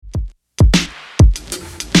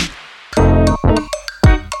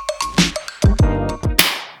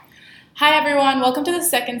everyone, welcome to the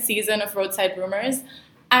second season of Roadside Rumors.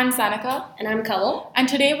 I'm Sanika. And I'm Kawal. And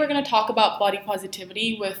today we're going to talk about body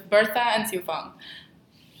positivity with Bertha and Siufeng.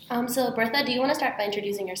 So Bertha, do you want to start by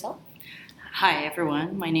introducing yourself? Hi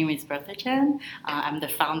everyone, my name is Bertha Chen. I'm the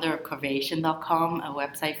founder of Curvation.com, a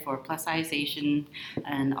website for plus size Asian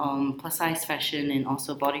and plus size fashion and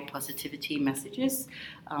also body positivity messages,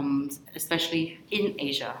 especially in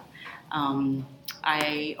Asia.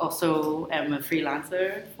 I also am a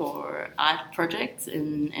freelancer for art projects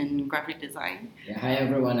and graphic design. Yeah, hi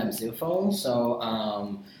everyone, I'm Siufeng.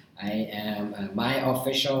 My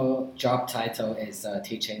official job title is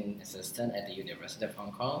teaching assistant at the University of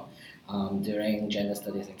Hong Kong during gender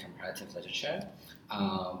studies and comparative literature.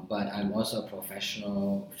 But I'm also a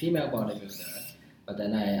professional female bodybuilder. But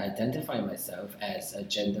then I identify myself as a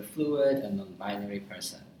gender fluid and non-binary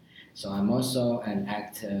person. So I'm also an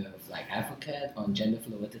active advocate on gender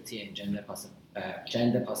fluidity and gender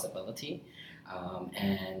possibility,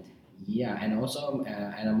 and I'm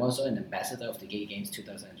also an ambassador of the Gay Games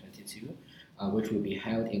 2022, which will be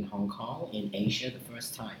held in Hong Kong in Asia the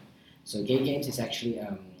first time. So Gay Games is actually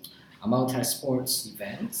a multi-sports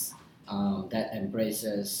event that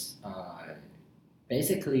embraces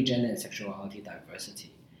basically gender and sexuality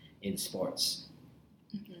diversity in sports.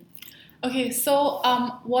 Mm-hmm. Okay, so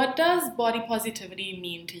what does body positivity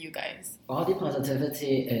mean to you guys? Body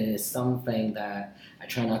positivity is something that I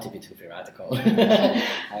try not to be too theoretical.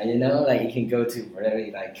 You can go to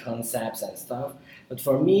very concepts and stuff. But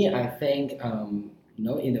for me, I think,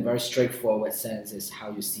 in a very straightforward sense, is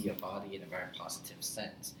how you see your body in a very positive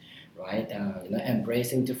sense, right?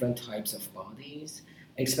 Embracing different types of bodies.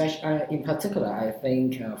 Especially, in particular, I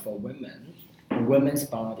think for women, a woman's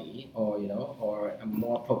body, or a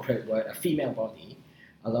more appropriate word, a female body,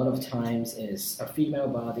 a lot of times is a female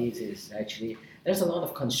body is actually, there's a lot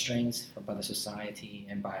of constraints by the society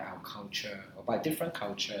and by our culture or by different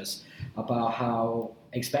cultures about how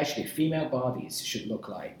especially female bodies should look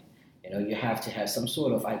like. You have to have some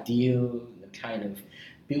sort of ideal kind of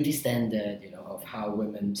beauty standard, of how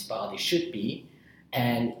women's body should be.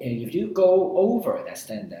 And if you go over that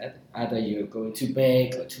standard, either you're going too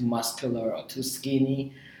big or too muscular or too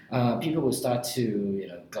skinny, people will start to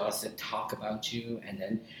gossip, talk about you, and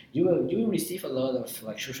then you will receive a lot of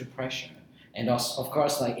social pressure. And also, of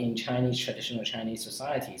course, in traditional Chinese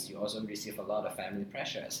societies, you also receive a lot of family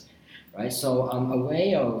pressures, right? So a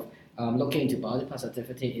way of looking into body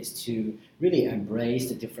positivity is to really embrace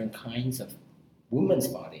the different kinds of women's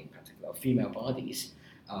body, in particular female bodies.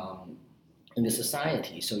 In the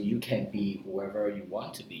society, so you can be whoever you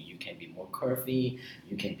want to be. You can be more curvy,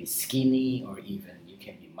 you can be skinny, or even you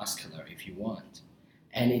can be muscular if you want.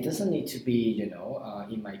 And it doesn't need to be,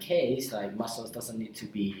 in my case, muscles doesn't need to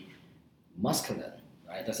be muscular,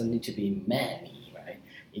 right? It doesn't need to be manly, right?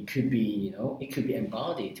 It could be, it could be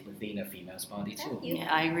embodied within a female's body too. Yeah,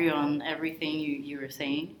 I agree on everything you were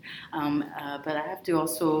saying. But I have to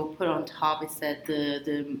also put on top is that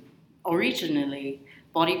the originally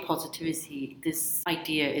body positivity, this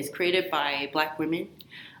idea is created by Black women,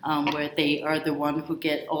 where they are the one who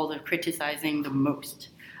get all the criticizing the most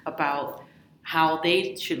about how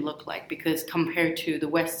they should look like, because compared to the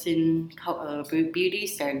Western beauty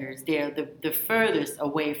standards, they're the furthest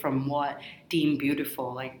away from what deemed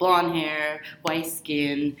beautiful, like blonde hair, white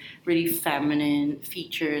skin, really feminine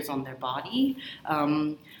features on their body.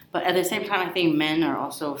 But at the same time, I think men are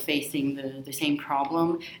also facing the same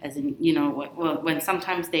problem, as in, when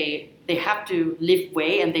sometimes they have to lift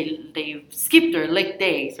weight and they skip their leg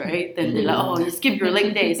days, right? Then they're like, oh, you skip your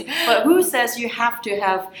leg days. But who says you have to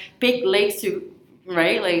have big legs to,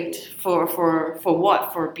 right? For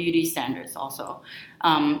what? For beauty standards also.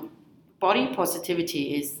 Body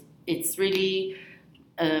positivity it's really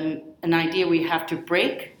an idea we have to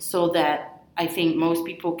break so that I think most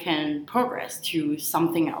people can progress to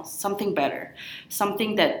something else, something better,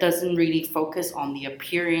 something that doesn't really focus on the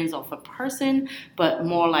appearance of a person, but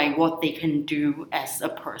more like what they can do as a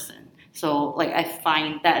person. So, I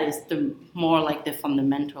find that is more the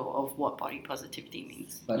fundamental of what body positivity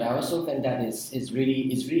means. But I also think that is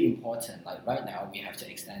really important. Right now, we have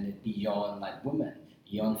to extend it beyond women,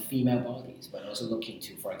 beyond female bodies, but also look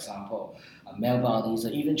into, for example, male bodies or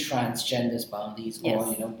even transgender bodies,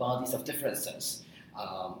 yes. or bodies of differences.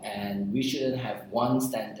 And we shouldn't have one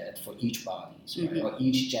standard for each body, right? Mm-hmm. Or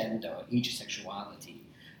each gender, or each sexuality,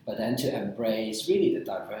 but then to embrace really the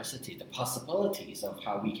diversity, the possibilities of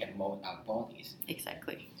how we can mold our bodies.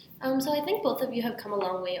 Exactly. So I think both of you have come a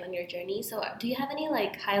long way on your journey. So do you have any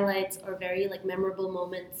highlights or very memorable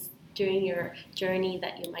moments during your journey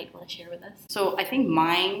that you might want to share with us? So I think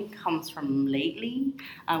mine comes from lately.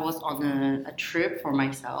 I was on a trip for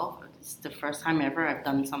myself, It's the first time ever I've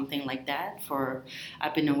done something like that.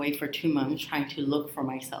 I've been away for 2 months trying to look for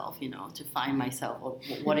myself, to find myself, or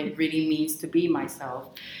what it really means to be myself.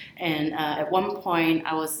 And at one point,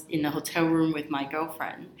 I was in a hotel room with my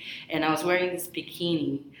girlfriend, and I was wearing this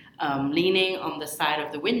bikini, leaning on the side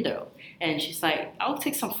of the window. And she's like, "I'll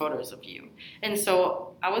take some photos of you." And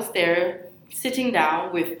so I was there, sitting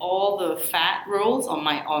down with all the fat rolls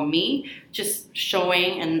on me, just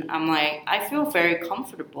showing, and I'm like, I feel very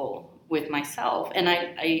comfortable with myself. And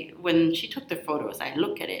I when she took the photos, I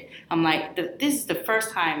look at it, I'm like, this is the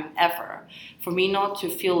first time ever for me not to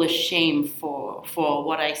feel ashamed for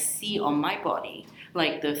what I see on my body,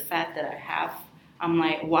 like the fat that I have. I'm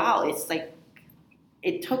like, wow, it's like,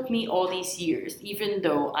 it took me all these years, even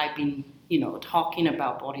though I've been, talking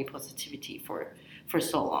about body positivity for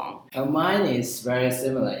so long. Mine is very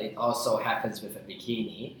similar. It also happens with a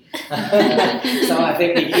bikini. So I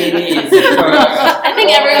think bikini is for, I think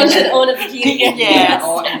everyone should own a bikini. Yes.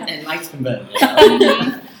 or enlightenment.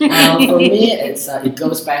 For me, it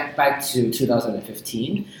goes back to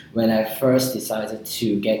 2015 when I first decided to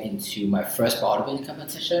get into my first bodybuilding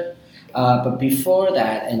competition. But before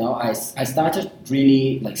that, I started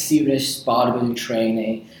really like serious bodybuilding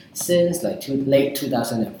training since like late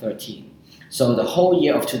 2013. So the whole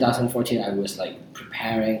year of 2014, I was like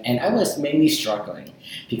preparing, and I was mainly struggling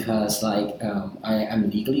because I'm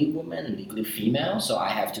legally woman and legally female, so I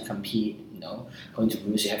have to compete. Going to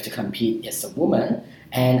rules, you have to compete as a woman,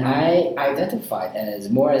 and I identified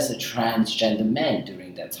more as a transgender man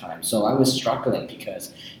during that time. So I was struggling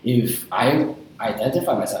because if I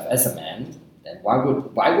identify myself as a man, then why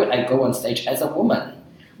would I go on stage as a woman?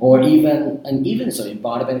 Or even so, in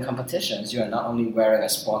bodybuilding competitions, you are not only wearing a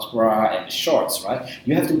sports bra and shorts, right?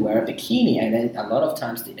 You have to wear a bikini, and then a lot of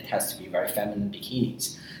times it has to be very feminine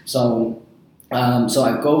bikinis. So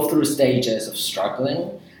I go through stages of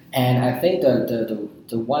struggling, and I think the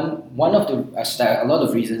one of a lot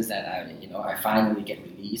of reasons that I finally get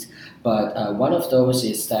released, but one of those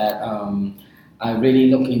is that I really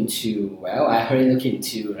look into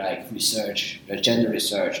like research, gender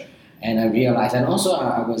research. And I realized, and also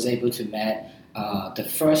I was able to meet the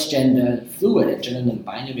first gender fluid and gender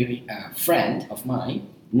non-binary friend of mine.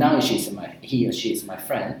 Now he or she is my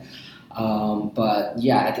friend. But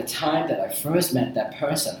yeah, at the time that I first met that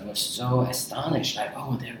person, I was so astonished. Like,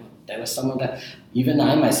 oh, there was someone that even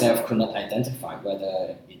I myself could not identify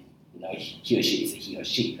whether he or she is a he or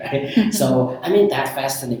she, right? So, that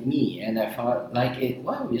fascinated me, and I thought,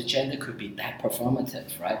 your gender could be that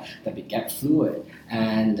performative, right? That we get fluid,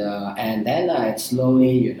 and then I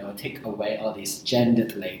slowly, take away all these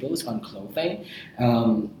gendered labels on clothing,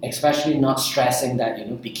 especially not stressing that,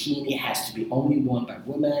 bikini has to be only worn by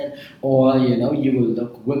women, or, you will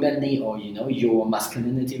look womanly, or, your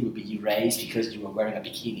masculinity will be erased because you are wearing a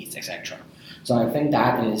bikini, etc. So I think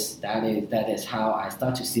that is how I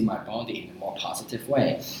start to see my body in a more positive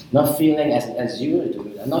way. Not feeling as you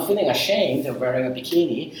do, not feeling ashamed of wearing a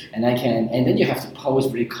bikini, and then you have to pose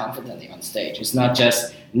really confidently on stage. It's not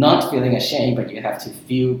just not feeling ashamed, but you have to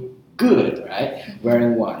feel good, right?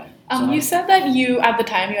 Wearing one. You said that at the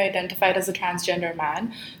time, you identified as a transgender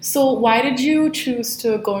man. So why did you choose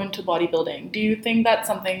to go into bodybuilding? Do you think that's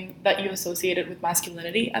something that you associated with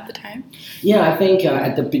masculinity at the time? Yeah, I think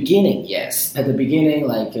at the beginning, yes. At the beginning,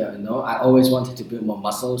 I always wanted to build more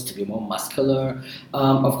muscles, to be more muscular.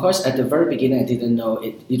 Of course, at the very beginning, I didn't know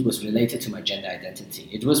it was related to my gender identity.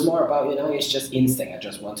 It was more about, it's just instinct. I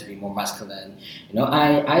just want to be more masculine.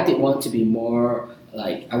 I did want to be more...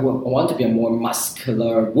 I want to be a more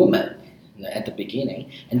muscular woman at the beginning.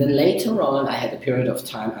 And then later on, I had a period of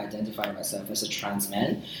time identifying myself as a trans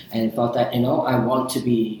man and thought that, I want to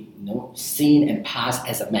be, seen and passed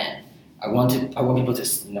as a man. I want people to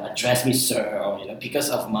address me sir, or, because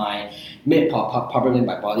of probably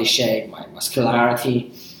my body shape, my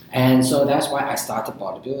muscularity. And so that's why I started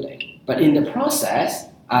bodybuilding. But in the process,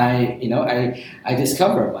 I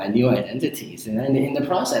discovered my new identities, and then in the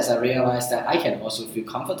process, I realized that I can also feel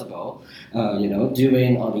comfortable,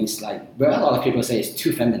 doing all these where a lot of people say it's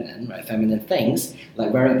too feminine, right? Feminine things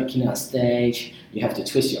like wearing a bikini on stage. You have to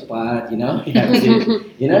twist your butt, you have to,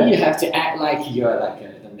 you have to act like you're like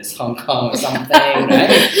Miss Hong Kong or something, right?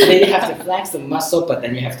 And then you have to flex the muscle, but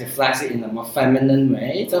then you have to flex it in a more feminine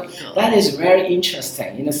way. So that is very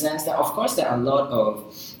interesting in the sense that, of course, there are a lot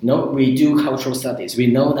of, we do cultural studies. We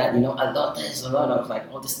know that, there's a lot of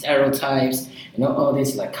all the stereotypes, all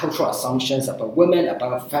these cultural assumptions about women,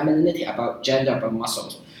 about femininity, about gender, about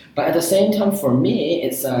muscles. But at the same time, for me,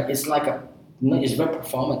 it's very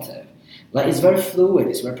performative. Like it's very fluid,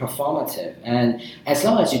 it's very performative, and as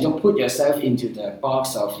long as you don't put yourself into the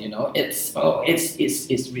box of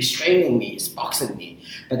it's restraining me, it's boxing me,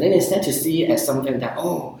 but then instead to see it as something that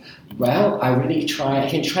I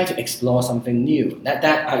can try to explore something new. That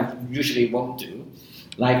I usually won't do.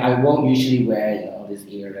 Like I won't usually wear all these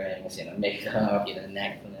earrings, makeup,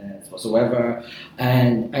 necklace, whatsoever,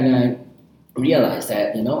 and I realized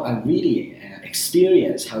that I really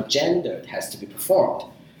experience how gender has to be performed.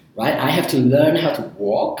 Right, I have to learn how to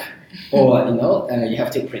walk, or you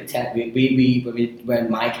have to pretend. We wear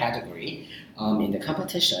my category in the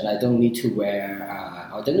competition. I don't need to wear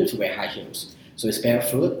high heels, so it's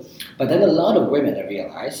barefoot. But then a lot of women, I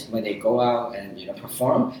realize, when they go out and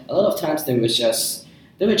perform, a lot of times they were just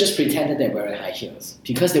pretending they're wearing high heels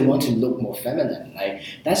because they want to look more feminine. Like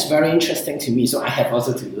that's very interesting to me. So I have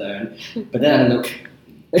also to learn. But then I look.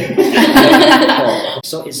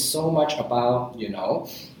 So it's so much about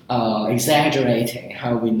exaggerating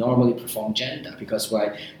how we normally perform gender, because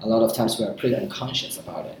a lot of times we're pretty unconscious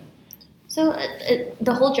about it. So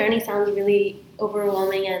the whole journey sounds really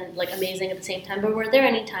overwhelming and like amazing at the same time. But were there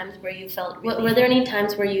any times where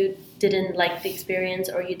you didn't like the experience,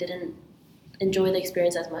 or you didn't enjoy the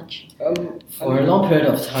experience as much? For a long period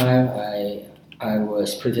of time, I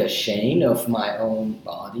was pretty ashamed of my own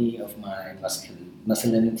body, of my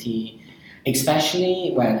masculinity,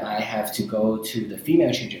 especially when I have to go to the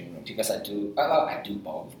female changing room, because I do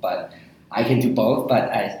both, but I can do both, but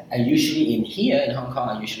I usually in Hong Kong,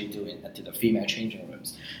 I usually do it to the female changing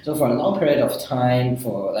rooms. So for a long period of time,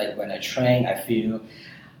 for like when I train, I feel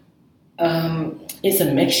it's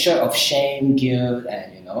a mixture of shame, guilt,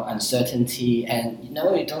 and uncertainty, and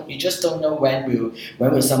you just don't know when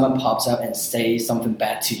will someone pops up and say something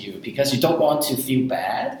bad to you, because you don't want to feel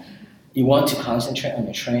bad. You want to concentrate on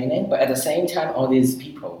your training, but at the same time, all these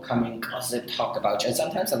people come in, gossip, talk about you, and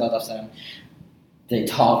sometimes a lot of them they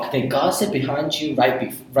gossip behind you,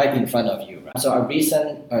 right in front of you. Right? So a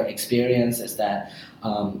recent experience is that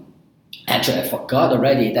actually I forgot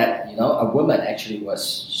already that a woman actually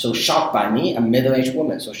was so shocked by me, a middle-aged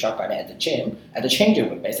woman, so shocked by me at the gym, at the changing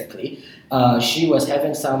room basically. She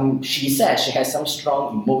said she had some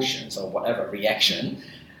strong emotions or whatever reaction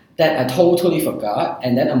that I totally forgot.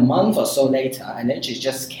 And then a month or so later, and then she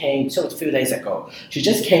just came, so a few days ago, she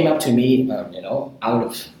just came up to me, out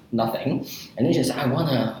of nothing. And then she said,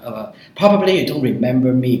 probably you don't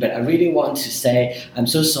remember me, but I really want to say, I'm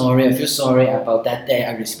so sorry, I feel sorry about that day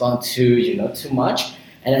I respond to, too much.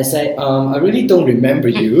 And I say, I really don't remember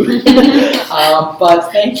you,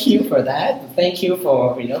 but thank you for that. Thank you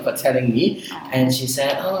for telling me. And she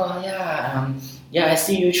said, I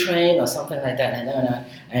see you train or something like that,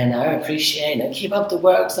 and I appreciate it. Keep up the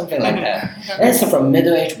work, something like that. And it's from a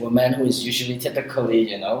middle-aged woman who is usually typically,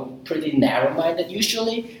 pretty narrow-minded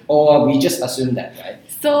usually, or we just assume that, right?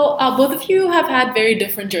 So both of you have had very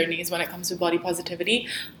different journeys when it comes to body positivity,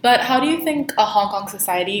 but how do you think a Hong Kong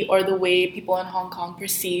society or the way people in Hong Kong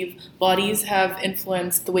perceive bodies have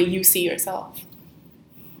influenced the way you see yourself?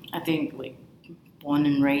 I think born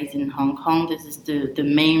and raised in Hong Kong, this is the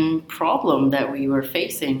main problem that we were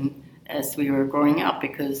facing as we were growing up,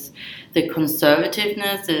 because the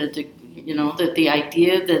conservativeness, the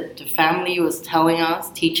idea that the family was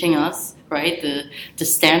teaching us, right, the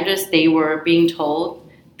standards they were being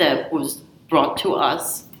told that was brought to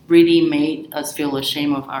us really made us feel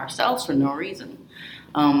ashamed of ourselves for no reason.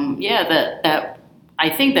 That I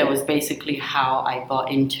think that was basically how I got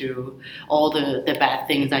into all the bad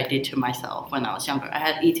things I did to myself when I was younger. I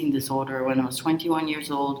had eating disorder when I was 21 years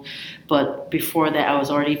old, but before that I was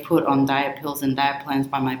already put on diet pills and diet plans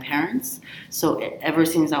by my parents. So ever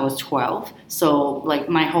since I was 12, so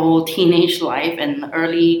my whole teenage life and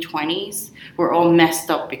early 20s were all messed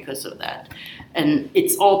up because of that. And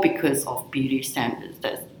it's all because of beauty standards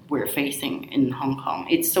that we're facing in Hong Kong.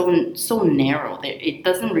 It's so narrow that it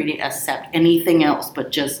doesn't really accept anything else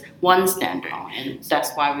but just one standard. And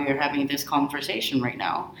that's why we are having this conversation right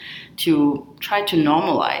now, to try to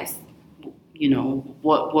normalize,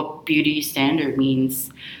 what beauty standard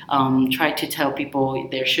means. Try to tell people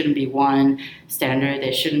there shouldn't be one standard.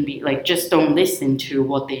 There shouldn't be, just don't listen to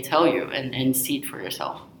what they tell you and see it for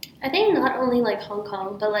yourself. I think not only Hong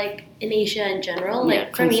Kong, but in Asia in general.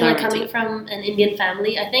 For me, coming from an Indian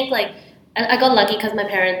family, I think I got lucky because my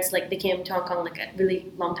parents they came to Hong Kong a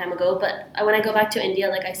really long time ago. But when I go back to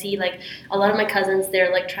India, I see a lot of my cousins,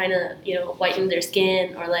 they're trying to whiten their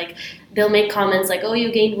skin, or they'll make comments oh,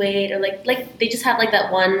 you gained weight, or they just have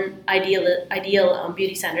that one ideal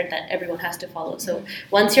beauty standard that everyone has to follow. So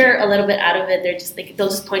once you're a little bit out of it, they'll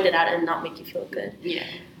just point it out and not make you feel good. Yeah.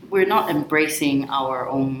 We're not embracing our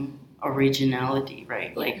own originality,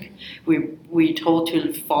 right? Like we're told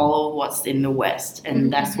to follow what's in the West,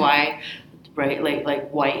 and that's why, right? Like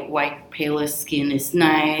white paler skin is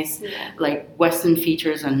nice. Yeah. Like Western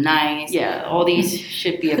features are nice. Yeah, all these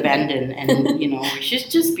should be abandoned, and we should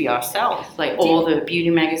just be ourselves. Like all the beauty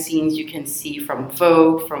magazines you can see from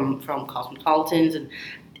Vogue, from Cosmopolitans, and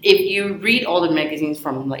if you read all the magazines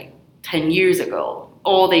from like 10 years ago,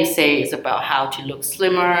 all they say is about how to look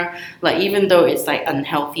slimmer. Like even though it's like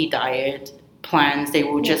unhealthy diet plans, they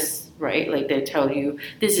will just, right, like they tell you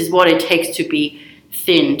this is what it takes to be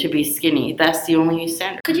thin, to be skinny. That's the only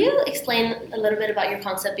standard. Could you explain a little bit about your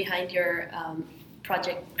concept behind your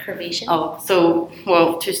project Curvation?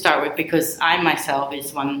 Well, to start with, because I myself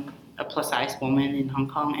is a plus-size woman in Hong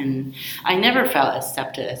Kong, and I never felt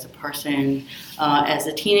accepted as a person. As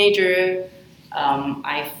a teenager,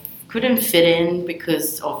 I couldn't fit in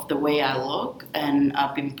because of the way I look, and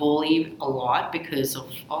I've been bullied a lot because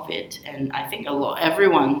of it. And I think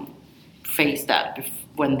everyone faced that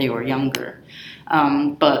when they were younger,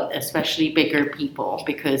 but especially bigger people,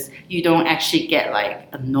 because you don't actually get like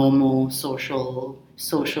a normal social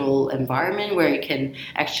environment where you can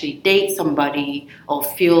actually date somebody or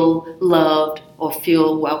feel loved or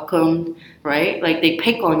feel welcomed, right? Like they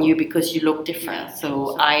pick on you because you look different.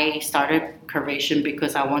 So I started Curvation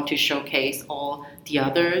because I want to showcase all the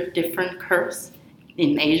other different curves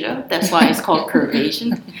in Asia. That's why it's called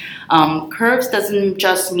Curvation. Curves doesn't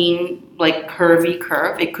just mean like curvy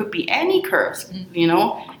curve. It could be any curves,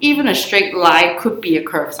 Even a straight line could be a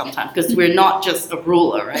curve sometimes, because we're not just a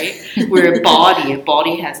ruler, right? We're a body. A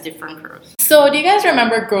body has different curves. So do you guys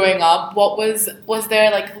remember growing up, was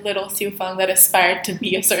there like little Siu Fang that aspired to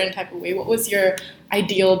be a certain type of way? What was your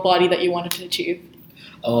ideal body that you wanted to achieve?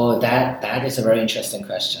 Oh, that is a very interesting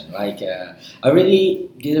question. Like, I really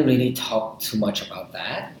didn't really talk too much about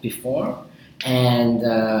that before, and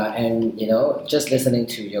just listening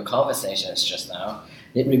to your conversations just now,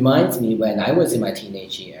 it reminds me when I was in my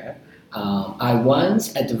teenage year. I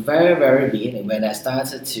once, at the very, very beginning, when I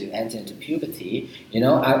started to enter into puberty,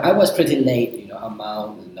 I was pretty late,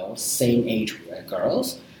 among same age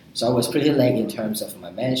girls. So I was pretty late in terms of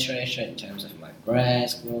my menstruation, in terms of my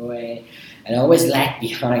breast growing, and I always lag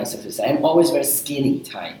behind, so to say. I'm always very skinny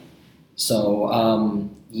type. So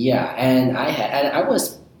and I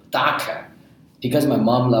was darker because my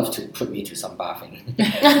mom loved to put me to some bathing.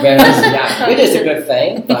 Whereas, which is a good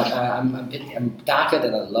thing, but I'm darker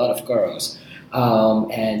than a lot of girls.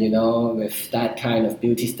 And with that kind of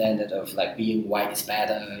beauty standard of like being white is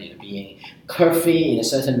better, being curvy in a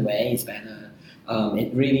certain way is better.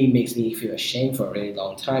 It really makes me feel ashamed for a really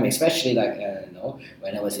long time, especially like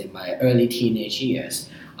when I was in my early teenage years.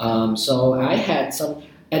 So I had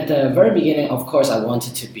at the very beginning. Of course, I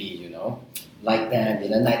wanted to be like them,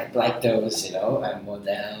 like those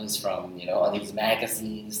models from all these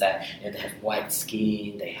magazines that they have white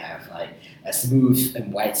skin, they have like a smooth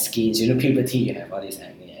and white skin. Puberty, you have all these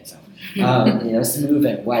acne and so. Smooth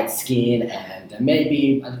and white skin, and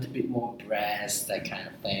maybe a little bit more breast, that kind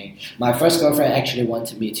of thing. My first girlfriend actually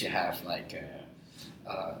wanted me to have like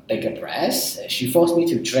a bigger breast. She forced me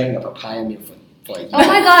to drink a papaya milk for a year. Oh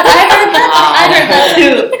my god, I heard that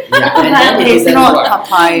too. Yeah, it's not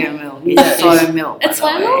papaya milk, it's soy milk. It's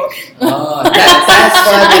soy milk? Oh, that's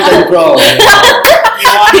why we didn't grow.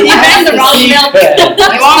 You had the wrong milk.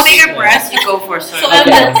 You want bigger breast, you go for soy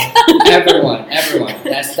milk. Everyone.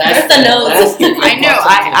 That's the nose. I know.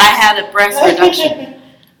 I had a breast reduction.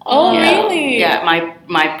 Oh, Yeah. really? Yeah,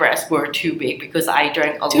 my breasts were too big because I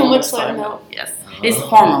drank a Too lot much of soy soy milk. milk. Yes, it's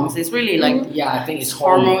hormones. It's really like I think it's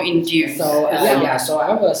hormone induced. So so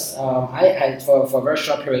I was I for a very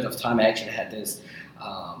short period of time I actually had this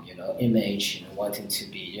image, wanting to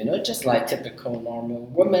be just like typical normal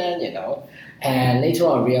woman, and later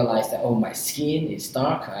on I realized that my skin is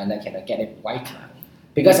darker and I cannot get it whiter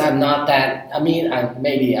because I'm not that. I mean,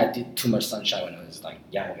 maybe I did too much sunshine when I was like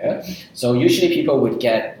younger. So usually people would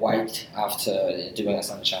get white after doing a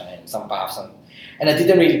sunshine, some baths, and I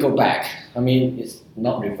didn't really go back. I mean, it's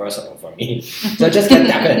not reversible for me. So I just get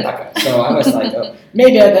darker and darker. So I was like,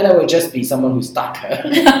 maybe then I will just be someone who's darker.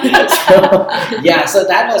 So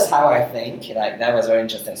that was how I think. Like, that was very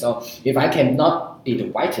interesting. So if I cannot be the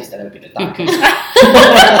whitest, then I will be the darkest.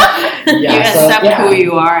 You accept who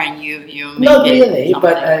you are and you make not it really, something.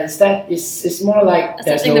 but it's more like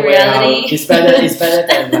there's Accepting no the way out. reality. It's better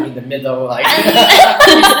than like in the middle, like.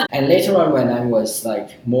 And later on, when I was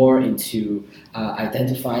like more into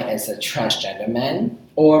identifying as a transgender man,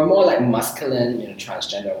 or more like masculine,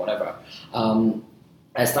 transgender, whatever.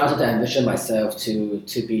 I started to envision myself to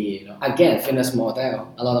be, again, fitness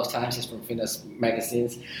model. A lot of times it's from fitness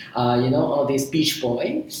magazines. All these beach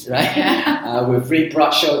boys, right? With really broad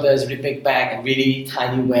shoulders, really big back, and really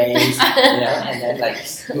tiny waist, and then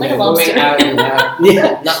like a lobster. Going out,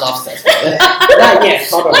 yeah, not lobsters. Yeah,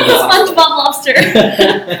 probably like a SpongeBob lobster.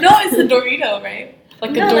 No, it's a Dorito, right?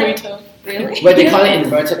 Like a Dorito. Really? But they call it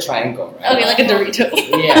inverted triangle, right? Okay, like a Dorito.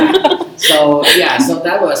 Yeah. So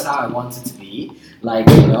that was how I wanted to be. Like,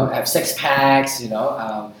 have six packs,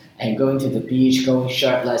 and going to the beach, going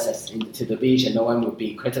shirtless to the beach, and no one would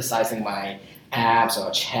be criticizing my abs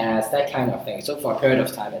or chest, that kind of thing. So for a period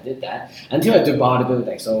of time, I did that until I do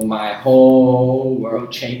bodybuilding. So my whole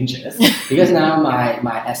world changes because now my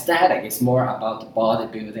aesthetic is more about the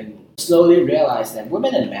bodybuilding. Slowly realized that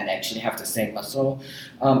women and men actually have the same muscle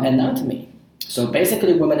anatomy. So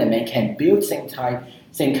basically, women and men can build same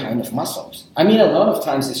kind of muscles. I mean, a lot of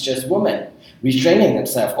times it's just women restraining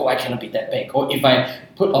themselves. Oh, I cannot be that big. Or if I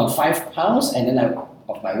put on 5 pounds and then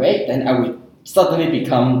of my weight, then I would suddenly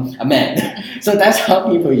become a man. So that's how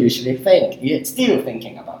people usually think. You're still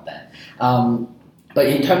thinking about that. But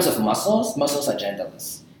in terms of muscles are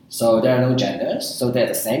genderless. So there are no genders. So they're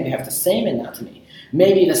the same. They have the same anatomy.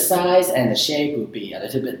 Maybe the size and the shape would be a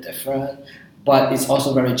little bit different, but it's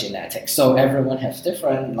also very genetic. So everyone has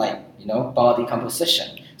different, body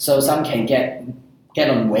composition. So some can get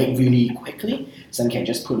on weight really quickly. Some can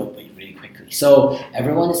just put on weight really quickly. So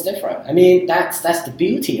everyone is different. I mean, that's the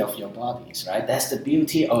beauty of your bodies, right? That's the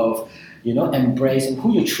beauty of, embracing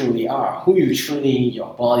who you truly are,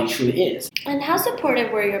 your body truly is. And how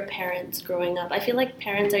supportive were your parents growing up? I feel like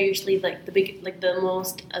parents are usually the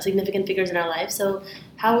most significant figures in our life. So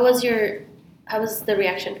how was the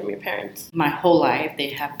reaction from your parents? My whole life, they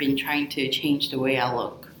have been trying to change the way I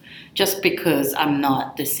look, just because I'm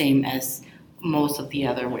not the same as most of the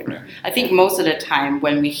other women. I think most of the time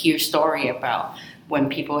when we hear story about when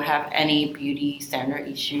people have any beauty standard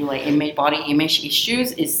issue, like body image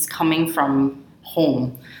issues, is coming from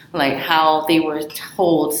home. Like how they were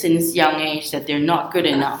told since young age that they're not good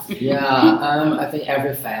enough. I think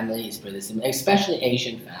every family is pretty similar, especially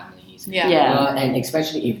Asian families. And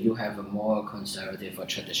especially if you have a more conservative or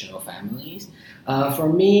traditional families. For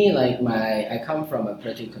me, I come from a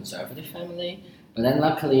pretty conservative family, but then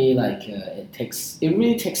luckily, it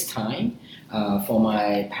really takes time for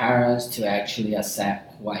my parents to actually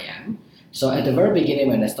accept who I am. So at the very beginning,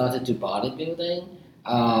 when I started to bodybuilding,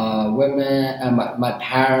 my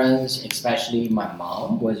parents, especially my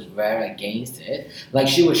mom, was very against it. Like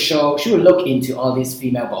she would look into all these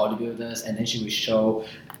female bodybuilders, and then she would show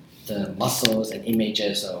the muscles and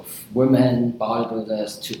images of women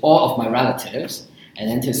bodybuilders to all of my relatives, and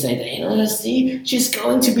then to say that, see, she's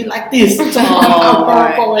going to be like this. How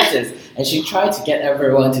powerful is this? And she tried to get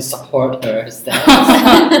everyone to support her stance.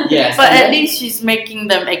 Yes, but at least she's making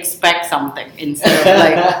them expect something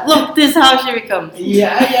instead of look, this is how she becomes.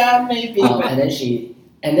 Yeah, maybe.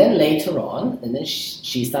 And then later on,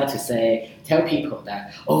 she started to tell people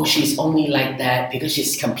that, she's only like that because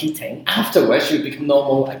she's competing. Afterwards, she'll become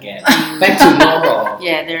normal again, back to normal.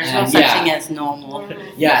 Yeah, there's no such thing as normal.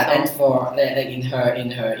 And for in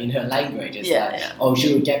her language, it's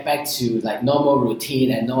she will get back to normal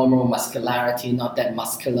routine and normal muscularity, not that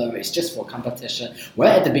muscular. It's just for competition.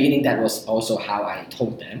 Well, at the beginning, that was also how I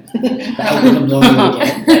told them that I would become normal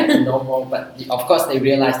again, back to normal. But of course, they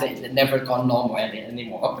realized that it never gone normal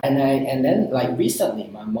anymore. And then recently,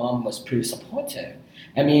 my mom was pretty supportive.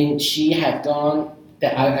 I mean, she had gone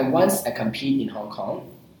that I once compete in Hong Kong,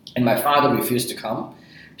 and my father refused to come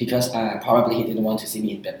because probably he didn't want to see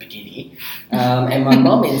me in bikini. And my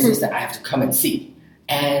mom insisted I have to come and see.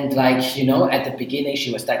 And at the beginning,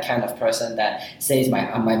 she was that kind of person that says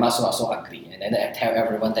my muscles are so ugly, and then I tell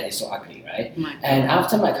everyone that it's so ugly, right? And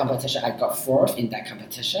after my competition, I got 4th in that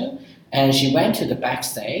competition, and she went to the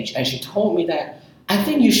backstage and she told me that, I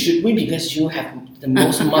think you should win because you have the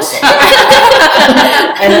most muscle.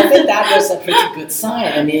 And I think that was a pretty good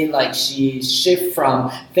sign. I mean, she shifted from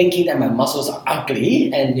thinking that my muscles are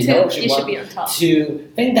ugly and she should be on top, to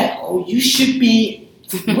think that, you should be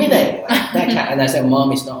winning. That kind. And I said,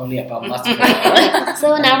 Mom, it's not only about muscle.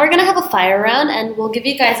 So now we're gonna have a fire round, and we'll give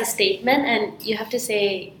you guys a statement, and you have to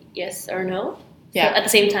say yes or no. Yeah. So at the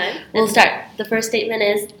same time, we'll start. The first statement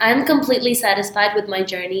is, I'm completely satisfied with my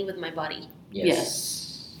journey with my body.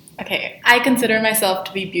 Yes. Okay, I consider myself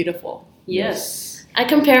to be beautiful. Yes. I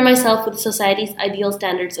compare myself with society's ideal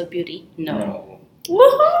standards of beauty. No.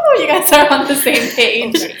 Woohoo! You guys are on the same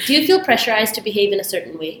page. Do you feel pressurized to behave in a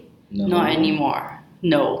certain way? No. Not anymore.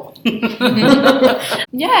 No.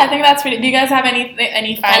 Yeah, I think that's pretty. Do you guys have any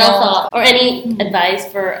Final final thought or any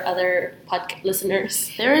advice for other podcast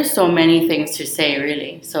listeners? There are so many things to say,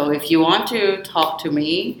 really. So if you want to talk to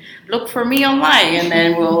me, look for me online, and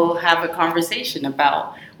then we'll have a conversation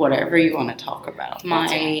about whatever you want to talk about.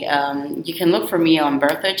 You can look for me on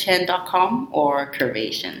berthachen.com or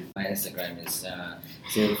Curvation. My Instagram is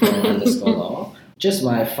 04_law. Just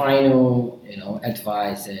my final,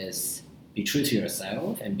 advice is be true to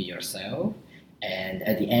yourself and be yourself, and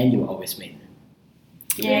at the end, you will always win.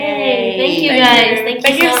 Yay! Thank you guys.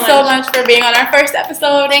 Thank you so much for being on our first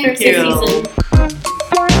episode. Thank you. Season.